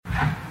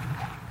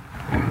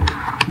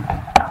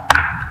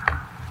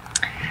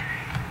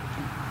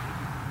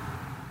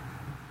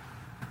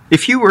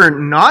If you were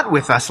not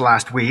with us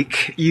last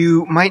week,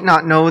 you might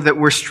not know that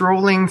we're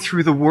strolling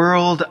through the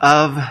world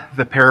of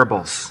the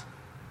parables.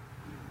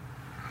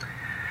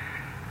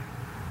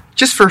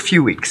 Just for a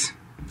few weeks.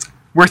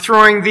 We're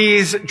throwing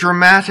these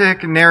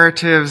dramatic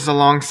narratives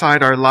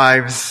alongside our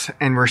lives,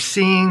 and we're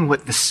seeing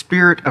what the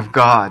Spirit of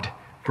God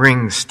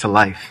brings to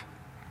life.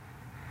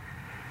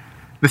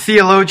 The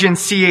theologian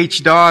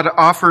C.H. Dodd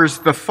offers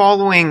the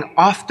following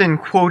often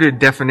quoted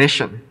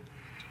definition.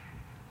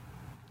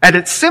 At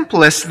its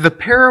simplest, the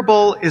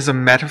parable is a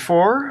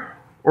metaphor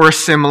or a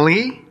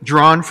simile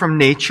drawn from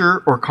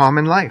nature or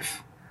common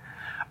life,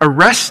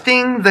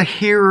 arresting the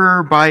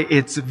hearer by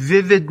its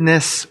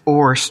vividness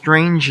or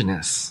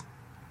strangeness,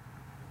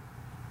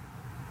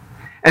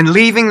 and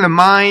leaving the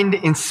mind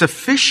in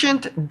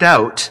sufficient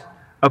doubt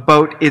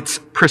about its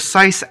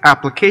precise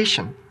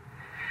application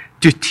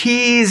to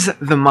tease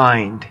the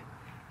mind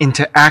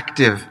into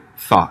active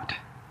thought,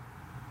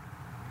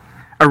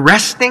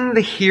 arresting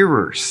the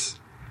hearers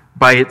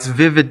by its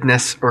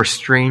vividness or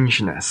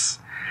strangeness.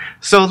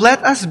 So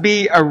let us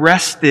be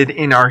arrested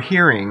in our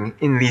hearing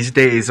in these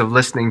days of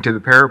listening to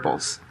the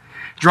parables,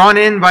 drawn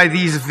in by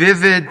these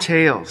vivid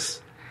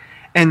tales,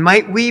 and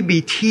might we be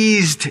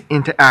teased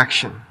into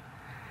action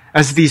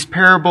as these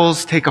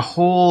parables take a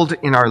hold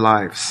in our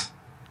lives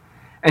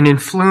and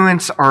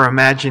influence our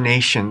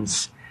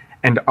imaginations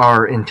and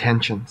our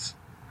intentions.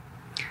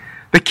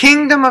 The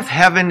kingdom of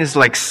heaven is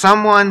like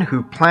someone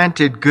who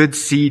planted good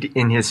seed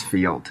in his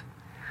field.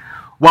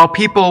 While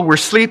people were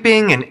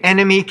sleeping, an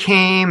enemy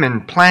came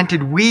and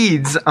planted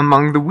weeds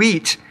among the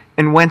wheat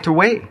and went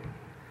away.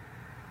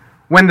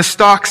 When the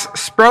stalks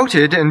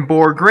sprouted and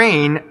bore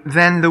grain,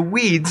 then the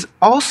weeds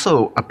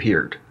also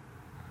appeared.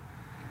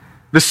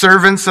 The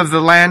servants of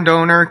the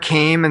landowner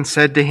came and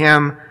said to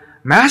him,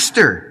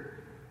 "Master,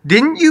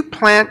 didn't you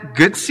plant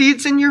good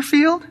seeds in your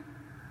field?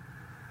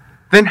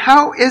 Then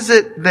how is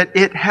it that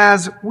it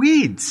has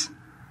weeds?"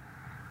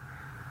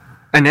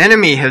 "An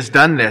enemy has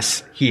done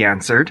this," he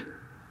answered.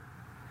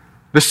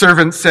 The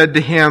servant said to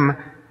him,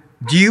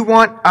 "Do you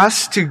want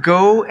us to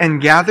go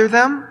and gather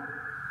them?"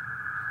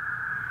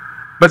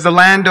 But the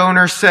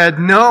landowner said,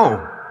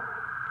 "No,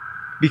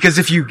 because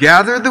if you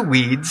gather the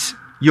weeds,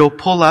 you'll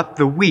pull up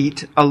the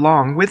wheat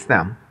along with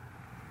them.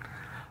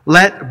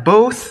 Let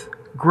both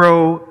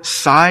grow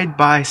side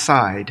by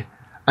side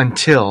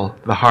until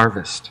the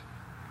harvest.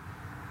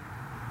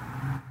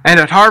 And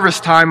at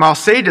harvest time, I'll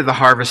say to the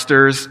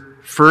harvesters,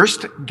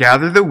 first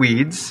gather the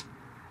weeds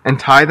and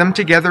tie them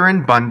together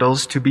in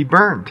bundles to be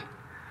burned,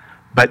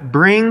 but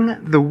bring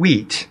the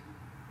wheat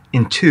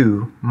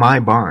into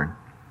my barn."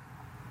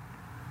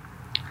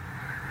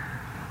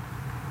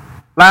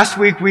 Last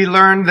week we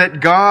learned that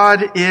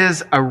God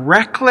is a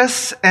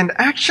reckless and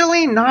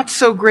actually not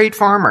so great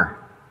farmer.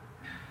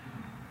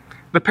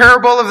 The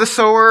parable of the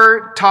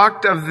sower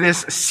talked of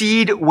this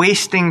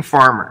seed-wasting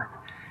farmer,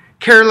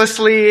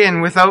 carelessly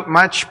and without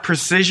much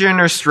precision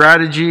or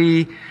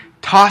strategy,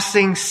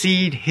 tossing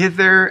seed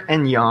hither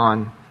and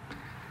yon,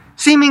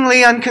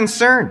 seemingly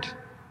unconcerned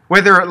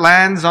whether it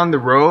lands on the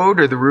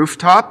road or the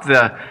rooftop,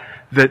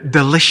 the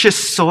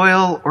delicious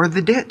soil or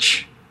the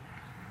ditch.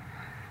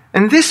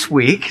 And this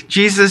week,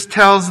 Jesus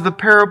tells the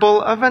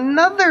parable of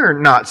another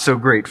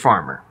not-so-great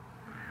farmer,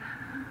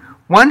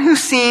 one who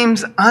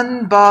seems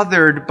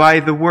unbothered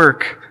by the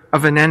work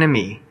of an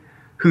enemy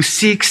who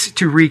seeks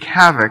to wreak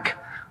havoc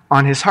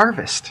on his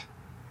harvest.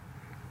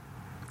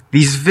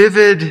 These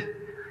vivid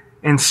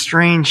and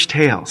strange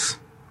tales.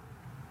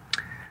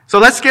 So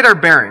let's get our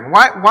bearing.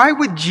 Why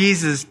would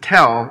Jesus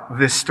tell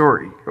this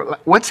story?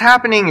 What's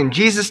happening in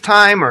Jesus'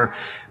 time, or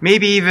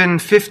maybe even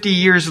 50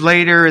 years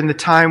later in the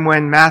time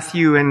when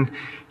Matthew and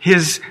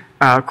his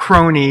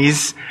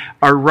cronies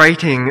are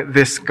writing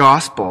this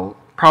gospel,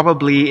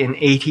 probably in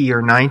 80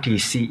 or 90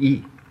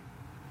 CE?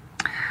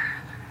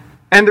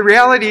 And the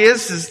reality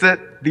is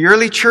that the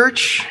early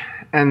church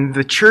and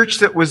the church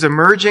that was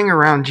emerging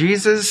around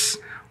Jesus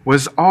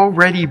was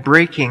already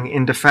breaking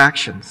into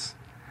factions.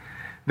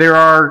 There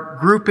are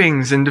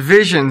groupings and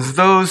divisions,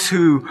 those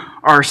who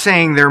are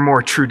saying they're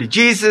more true to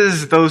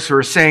Jesus, those who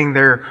are saying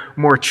they're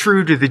more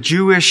true to the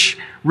Jewish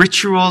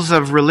rituals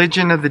of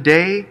religion of the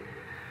day.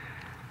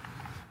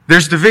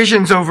 There's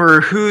divisions over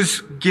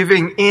who's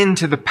giving in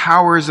to the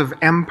powers of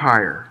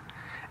empire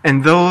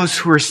and those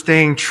who are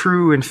staying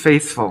true and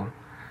faithful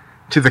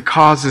to the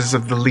causes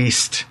of the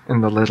least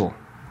and the little.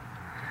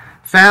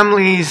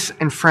 Families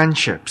and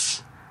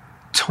friendships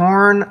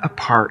torn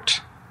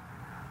apart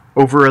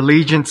over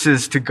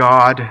allegiances to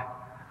God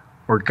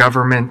or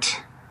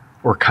government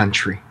or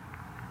country.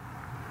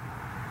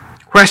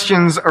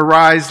 Questions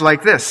arise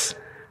like this: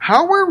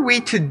 how are we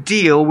to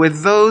deal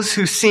with those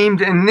who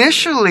seemed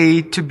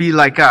initially to be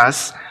like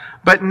us,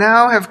 but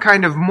now have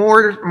kind of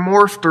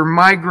morphed or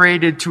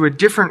migrated to a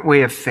different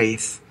way of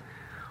faith,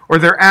 or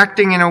they're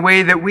acting in a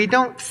way that we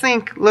don't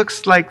think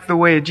looks like the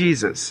way of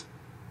Jesus?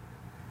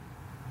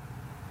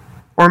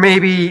 Or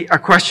maybe a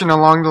question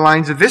along the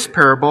lines of this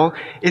parable: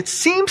 it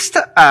seems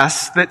to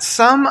us that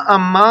some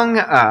among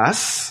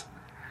us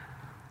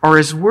are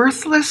as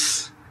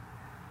worthless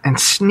and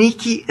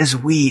sneaky as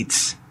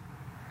weeds.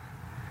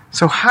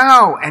 So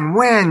how and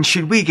when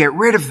should we get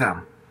rid of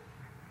them?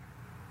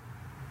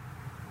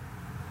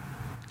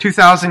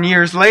 2,000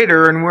 years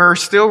later, and we're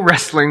still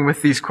wrestling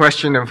with these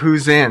questions of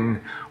who's in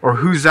or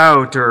who's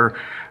out or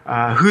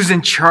who's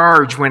in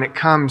charge when it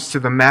comes to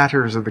the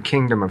matters of the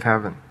kingdom of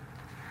heaven.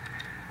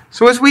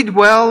 So as we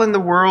dwell in the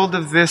world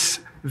of this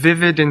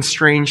vivid and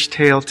strange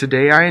tale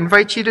today, I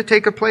invite you to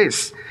take a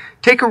place.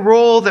 Take a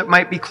role that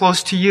might be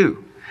close to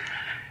you.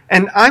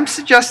 And I'm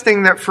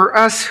suggesting that for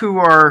us who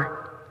are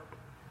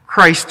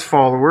Christ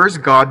followers,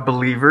 God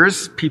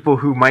believers, people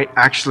who might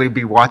actually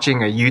be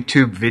watching a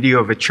YouTube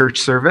video of a church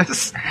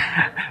service,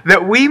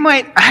 that we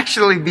might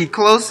actually be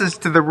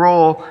closest to the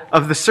role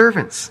of the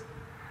servants.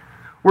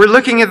 We're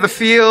looking at the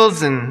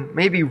fields and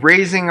maybe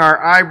raising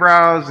our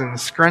eyebrows and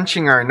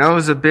scrunching our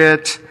nose a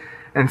bit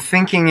and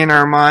thinking in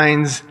our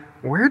minds,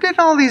 where did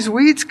all these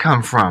weeds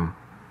come from?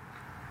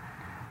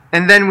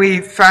 And then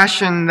we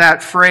fashion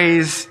that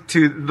phrase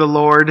to the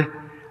Lord,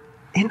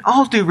 in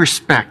all due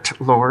respect,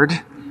 Lord,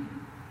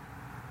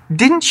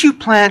 didn't you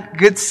plant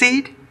good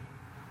seed?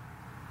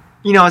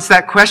 You know, it's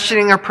that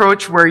questioning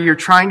approach where you're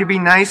trying to be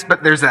nice,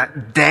 but there's a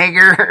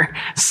dagger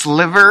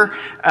sliver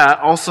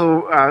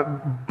also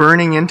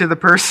burning into the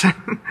person.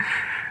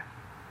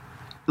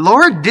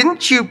 Lord,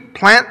 didn't you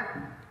plant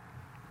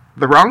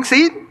the wrong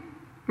seed?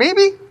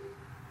 Maybe.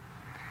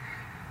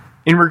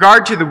 In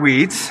regard to the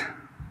weeds,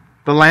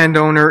 the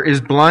landowner is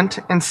blunt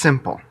and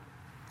simple.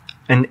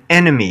 An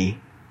enemy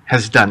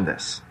has done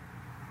this.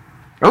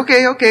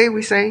 Okay,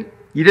 we say,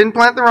 you didn't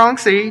plant the wrong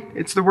seed.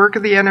 It's the work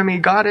of the enemy.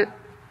 Got it.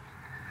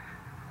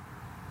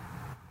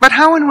 But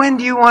how and when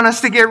do you want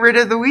us to get rid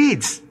of the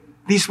weeds?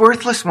 These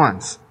worthless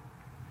ones.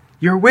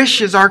 Your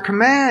wish is our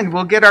command.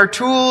 We'll get our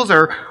tools,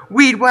 our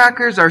weed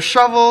whackers, our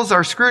shovels,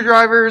 our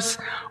screwdrivers,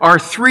 our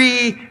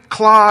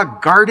 3-claw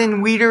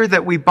garden weeder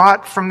that we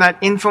bought from that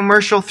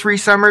infomercial 3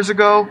 summers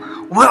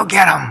ago. We'll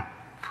get them.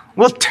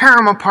 We'll tear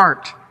them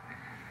apart.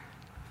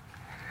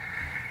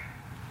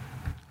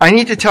 I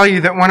need to tell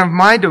you that one of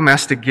my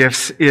domestic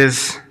gifts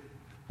is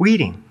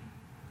weeding.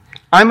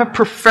 I'm a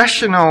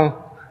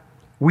professional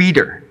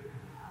weeder.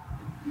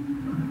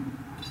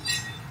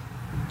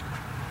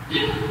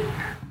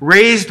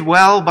 Raised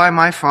well by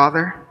my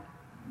father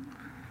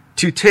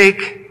to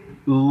take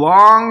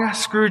long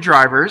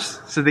screwdrivers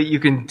so that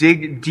you can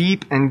dig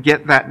deep and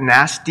get that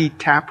nasty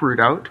taproot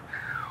out.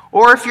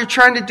 Or if you're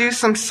trying to do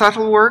some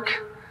subtle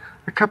work,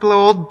 a couple of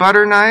old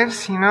butter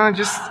knives,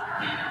 just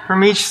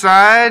from each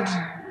side,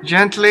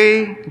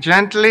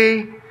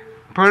 gently,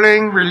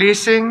 pulling,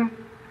 releasing.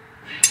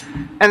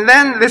 And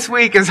then this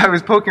week, as I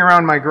was poking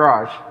around my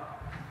garage,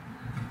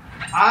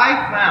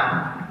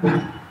 I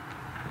found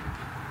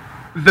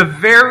the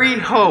very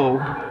hoe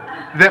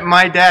that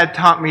my dad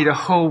taught me to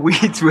hoe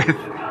weeds with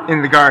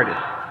in the garden.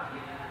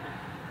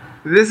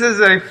 This is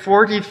a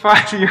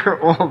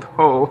 45-year-old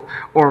hoe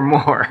or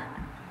more.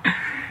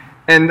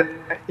 And,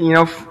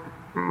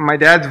 my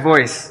dad's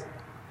voice,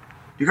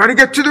 you got to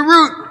get to the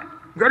root.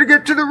 You got to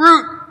get to the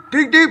root.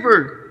 Dig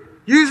deeper.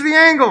 Use the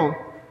angle.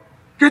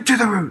 Get to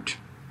the root.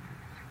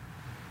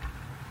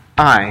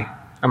 I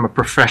am a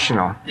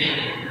professional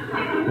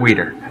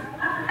weeder.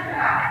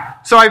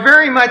 So I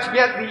very much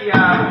get the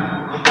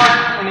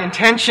heart and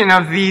intention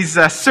of these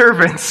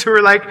servants who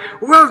are like,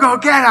 we'll go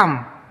get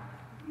them.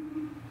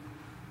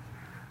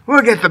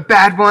 We'll get the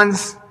bad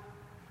ones,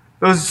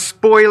 those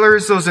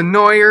spoilers, those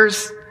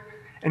annoyers,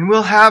 and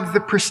we'll have the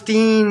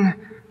pristine,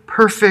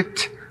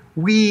 perfect,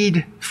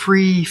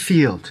 weed-free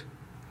field.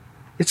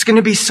 It's going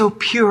to be so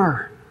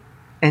pure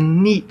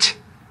and neat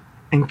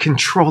and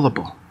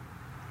controllable.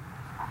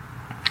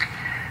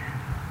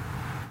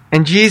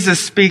 And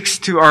Jesus speaks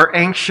to our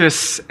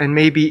anxious and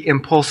maybe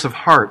impulsive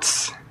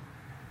hearts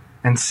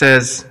and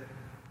says,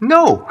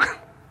 no.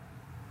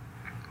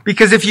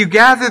 Because if you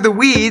gather the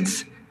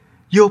weeds,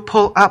 you'll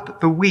pull up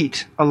the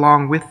wheat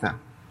along with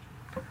them.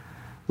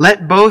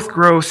 Let both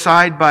grow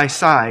side by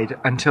side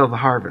until the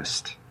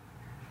harvest.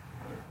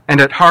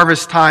 And at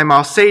harvest time,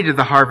 I'll say to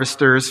the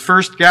harvesters,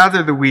 first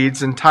gather the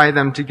weeds and tie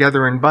them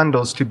together in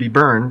bundles to be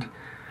burned,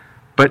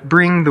 but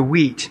bring the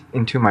wheat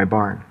into my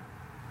barn.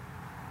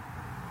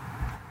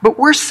 But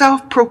we're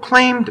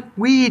self-proclaimed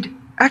weed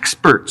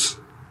experts,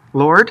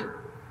 Lord.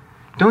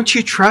 Don't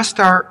you trust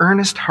our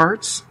earnest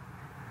hearts?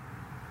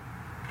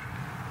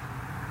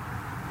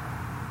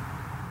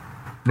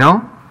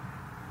 No?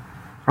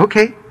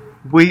 Okay,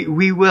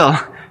 we will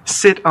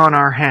sit on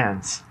our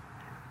hands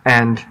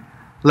and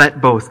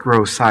let both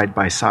grow side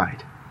by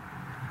side.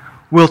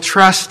 We'll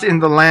trust in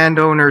the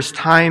landowner's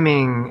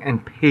timing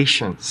and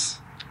patience.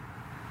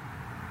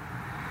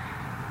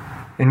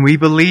 And we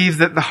believe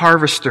that the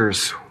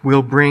harvesters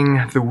will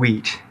bring the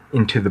wheat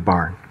into the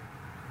barn.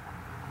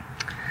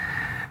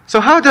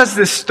 So how does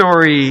this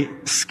story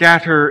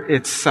scatter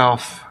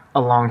itself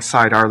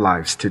alongside our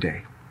lives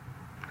today?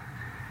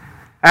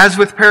 As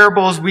with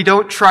parables, we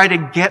don't try to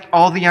get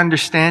all the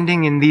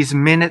understanding in these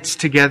minutes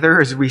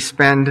together as we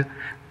spend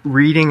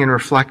reading and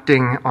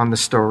reflecting on the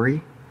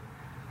story.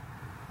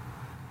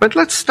 But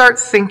let's start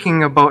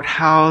thinking about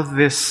how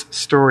this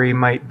story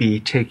might be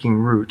taking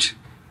root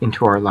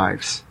into our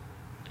lives.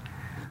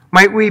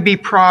 Might we be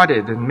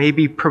prodded and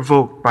maybe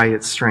provoked by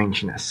its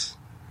strangeness?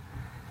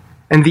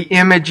 And the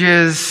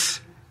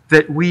images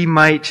that we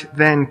might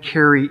then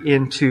carry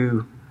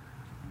into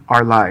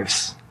our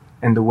lives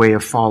and the way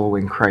of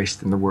following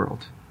Christ in the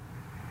world.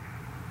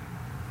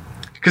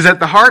 Because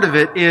at the heart of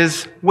it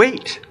is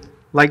wait.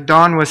 Like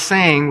Don was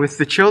saying with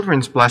the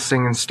children's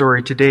blessing and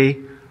story today,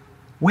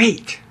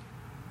 wait.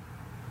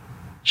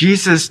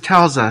 Jesus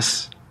tells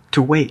us to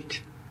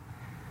wait.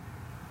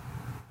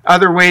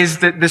 Other ways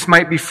that this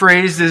might be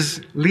phrased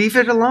is leave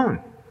it alone.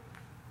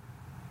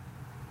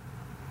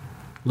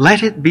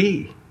 Let it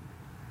be.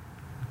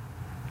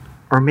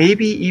 Or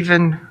maybe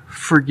even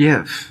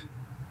forgive.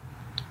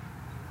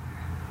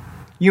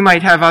 You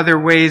might have other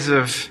ways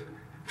of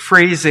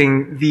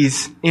phrasing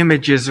these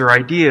images or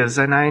ideas,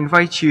 and I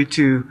invite you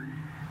to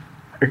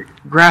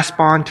grasp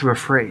onto a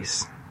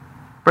phrase.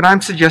 But I'm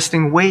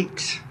suggesting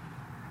wait.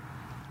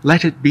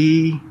 Let it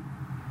be.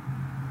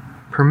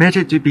 Permit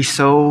it to be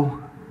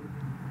so.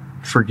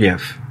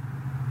 Forgive.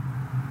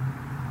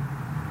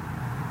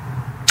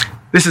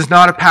 This is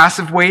not a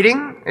passive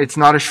waiting. It's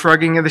not a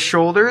shrugging of the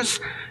shoulders,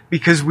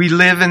 because we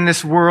live in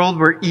this world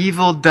where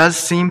evil does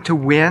seem to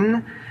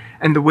win,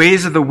 and the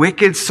ways of the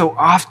wicked so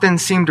often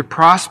seem to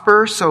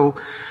prosper. So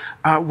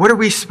what are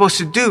we supposed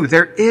to do?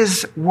 There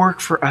is work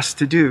for us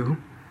to do.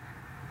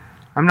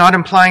 I'm not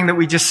implying that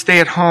we just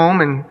stay at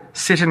home and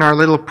sit in our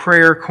little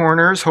prayer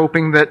corners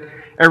hoping that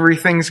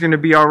everything's going to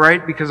be all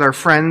right because our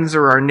friends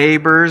or our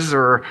neighbors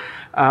or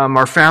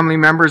our family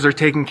members are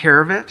taking care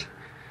of it.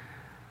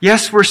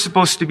 Yes, we're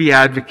supposed to be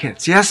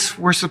advocates. Yes,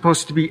 we're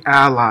supposed to be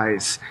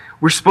allies.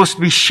 We're supposed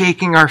to be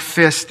shaking our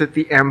fist at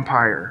the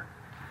empire.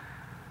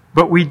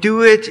 But we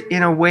do it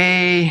in a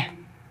way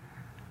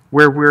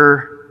where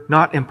we're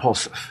not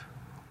impulsive.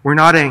 We're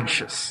not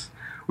anxious.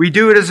 We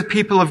do it as a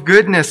people of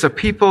goodness, a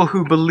people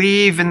who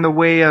believe in the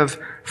way of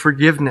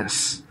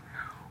forgiveness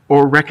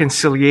or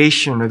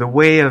reconciliation, or the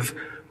way of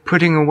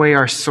putting away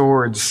our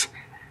swords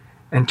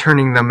and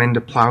turning them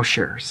into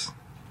plowshares,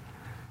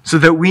 so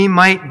that we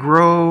might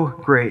grow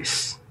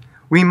grace.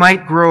 We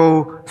might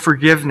grow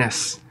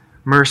forgiveness,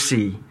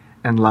 mercy,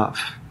 and love.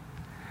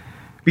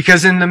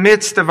 Because in the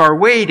midst of our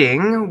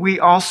waiting, we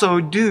also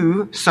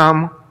do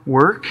some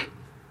work,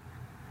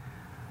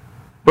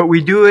 but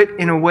we do it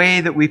in a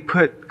way that we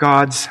put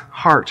God's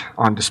heart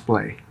on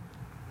display.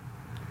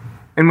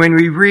 And when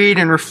we read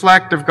and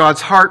reflect of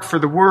God's heart for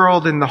the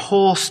world and the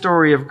whole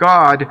story of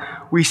God,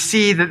 we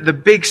see that the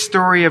big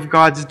story of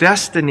God's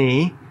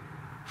destiny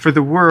for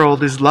the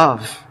world is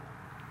love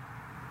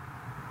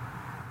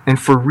and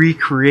for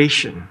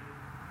recreation.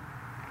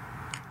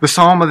 The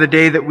psalm of the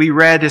day that we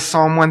read is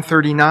Psalm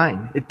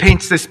 139. It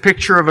paints this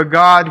picture of a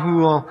God who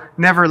will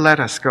never let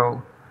us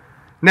go,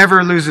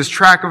 never loses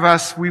track of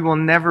us. We will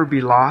never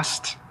be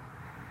lost.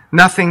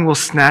 Nothing will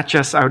snatch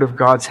us out of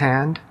God's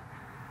hand.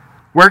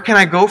 Where can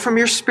I go from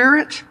your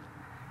spirit?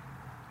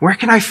 Where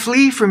can I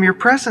flee from your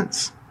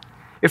presence?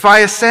 If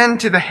I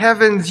ascend to the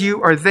heavens,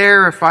 you are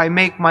there. If I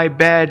make my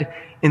bed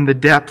in the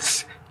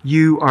depths,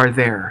 you are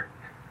there.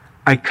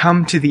 I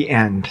come to the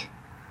end.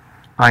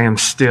 I am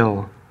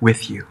still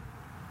with you.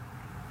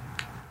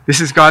 This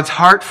is God's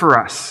heart for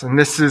us, and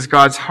this is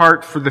God's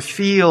heart for the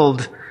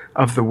field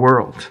of the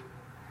world.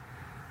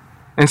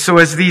 And so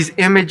as these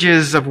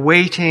images of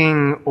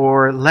waiting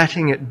or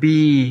letting it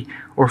be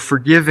or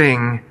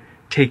forgiving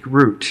take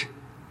root,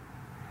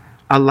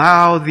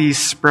 allow these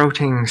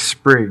sprouting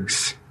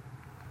sprigs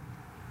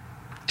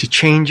to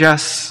change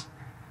us,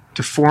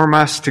 to form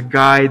us, to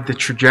guide the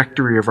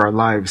trajectory of our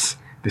lives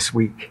this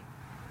week.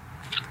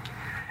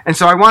 And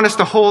so I want us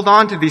to hold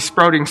on to these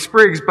sprouting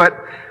sprigs, but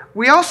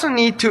we also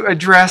need to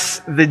address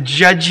the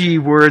judgy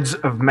words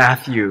of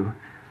Matthew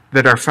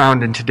that are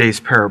found in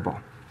today's parable.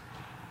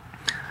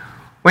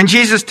 When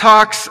Jesus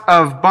talks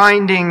of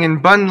binding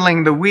and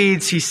bundling the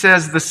weeds, he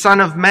says, the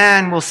Son of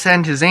Man will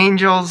send his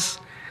angels,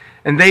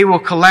 and they will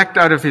collect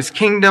out of his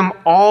kingdom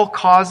all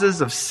causes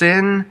of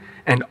sin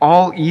and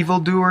all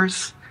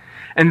evildoers,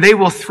 and they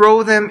will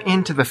throw them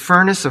into the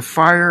furnace of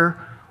fire,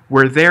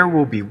 where there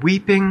will be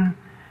weeping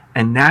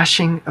and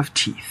gnashing of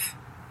teeth.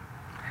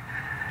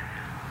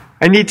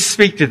 I need to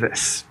speak to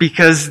this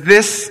because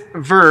this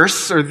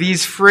verse or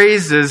these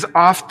phrases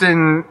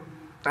often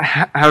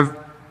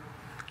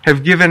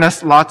have given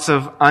us lots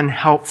of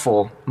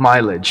unhelpful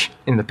mileage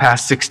in the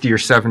past 60 or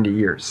 70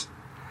 years.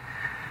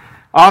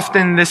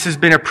 Often this has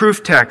been a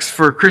proof text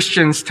for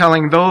Christians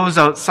telling those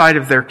outside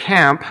of their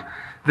camp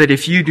that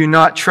if you do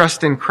not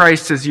trust in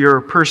Christ as your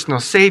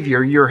personal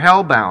Savior, you're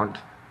hellbound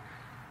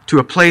to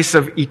a place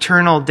of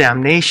eternal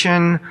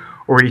damnation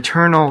or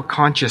eternal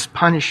conscious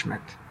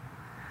punishment.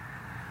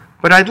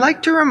 But I'd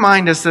like to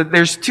remind us that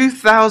there's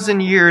 2,000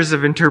 years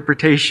of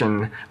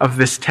interpretation of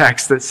this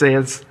text that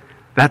says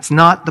that's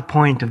not the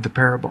point of the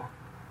parable.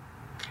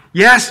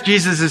 Yes,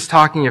 Jesus is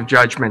talking of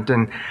judgment,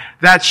 and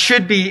that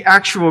should be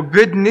actual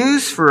good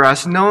news for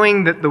us,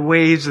 knowing that the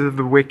ways of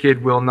the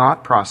wicked will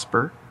not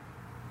prosper.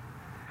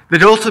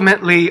 that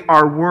ultimately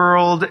our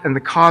world and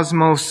the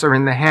cosmos are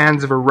in the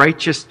hands of a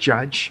righteous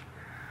judge,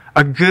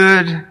 a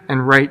good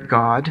and right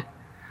God,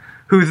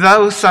 who,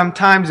 though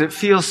sometimes it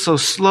feels so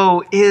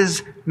slow,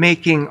 is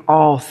making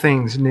all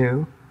things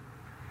new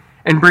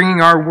and bringing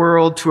our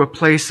world to a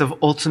place of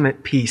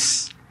ultimate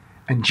peace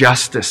and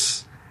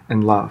justice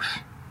and love.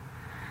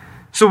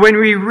 So when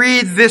we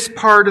read this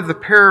part of the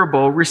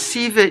parable,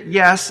 receive it,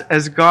 yes,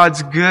 as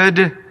God's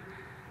good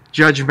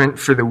judgment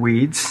for the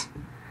weeds.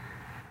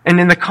 And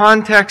in the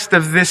context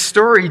of this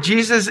story,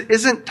 Jesus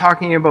isn't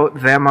talking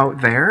about them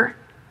out there.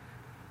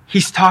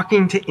 He's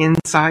talking to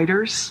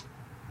insiders.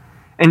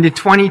 And in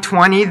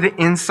 2020, the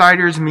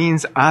insiders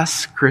means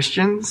us,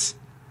 Christians.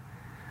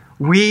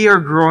 We are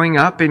growing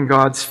up in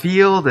God's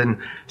field, and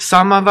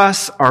some of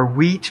us are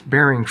wheat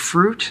bearing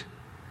fruit,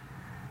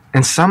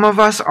 and some of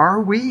us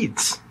are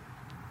weeds.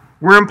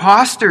 We're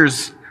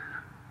imposters.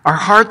 Our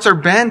hearts are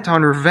bent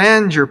on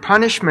revenge or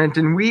punishment,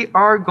 and we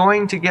are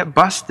going to get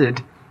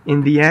busted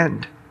in the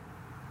end.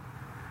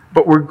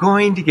 But we're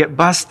going to get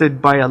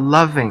busted by a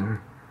loving,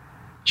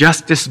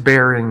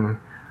 justice-bearing,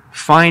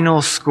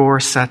 final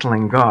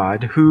score-settling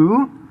God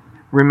who,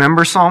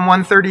 remember Psalm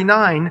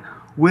 139,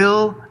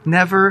 will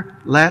never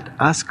let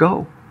us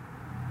go.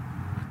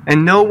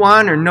 And no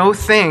one or no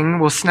thing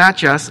will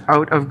snatch us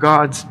out of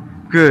God's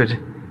good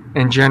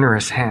and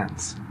generous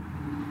hands.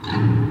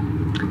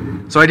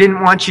 So I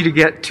didn't want you to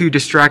get too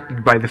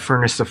distracted by the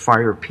furnace of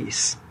fire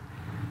piece,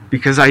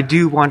 because I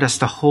do want us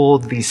to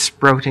hold these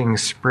sprouting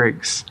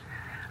sprigs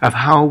of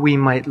how we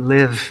might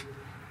live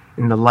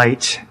in the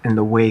light and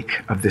the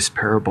wake of this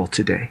parable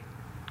today.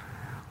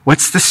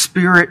 What's the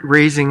Spirit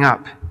raising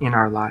up in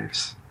our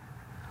lives?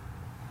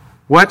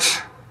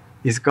 What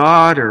is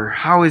God, or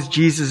how is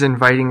Jesus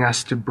inviting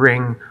us to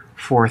bring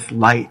forth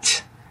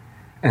light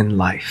and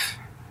life?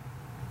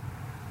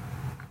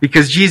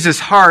 Because Jesus'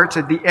 heart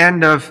at the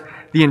end of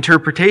the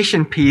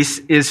interpretation piece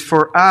is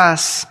for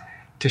us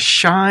to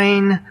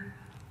shine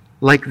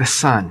like the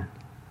sun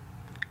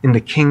in the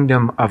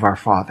kingdom of our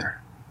Father.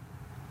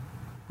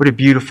 What a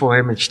beautiful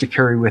image to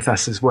carry with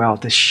us as well,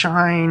 to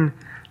shine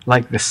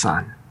like the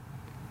sun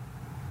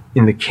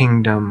in the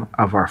kingdom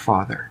of our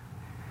Father.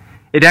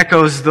 It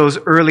echoes those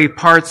early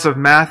parts of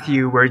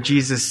Matthew where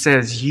Jesus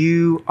says,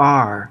 "You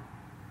are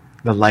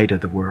the light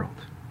of the world."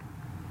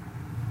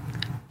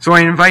 So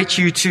I invite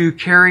you to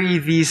carry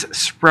these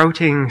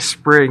sprouting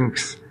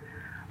sprigs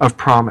of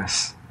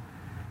promise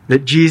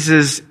that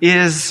Jesus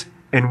is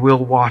and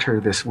will water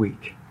this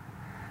week.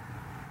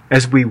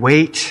 As we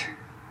wait,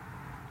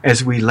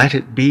 as we let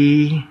it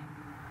be,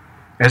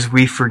 as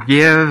we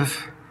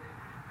forgive,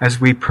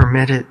 as we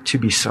permit it to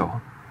be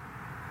so.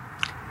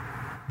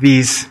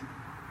 These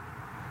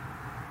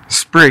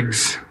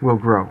sprigs will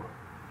grow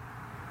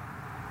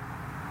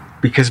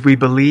because we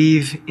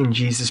believe in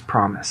Jesus'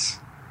 promise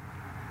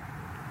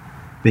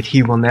that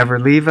he will never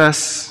leave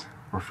us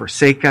or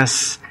forsake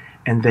us,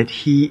 and that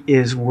he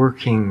is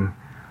working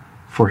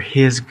for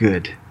his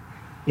good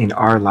in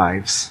our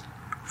lives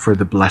for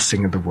the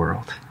blessing of the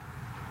world.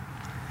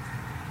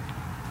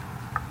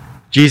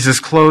 Jesus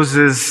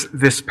closes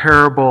this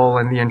parable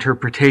and the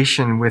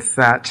interpretation with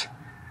that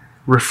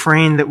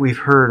refrain that we've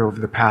heard over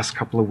the past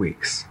couple of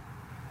weeks.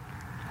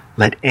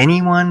 Let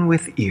anyone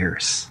with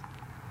ears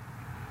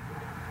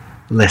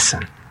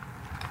listen.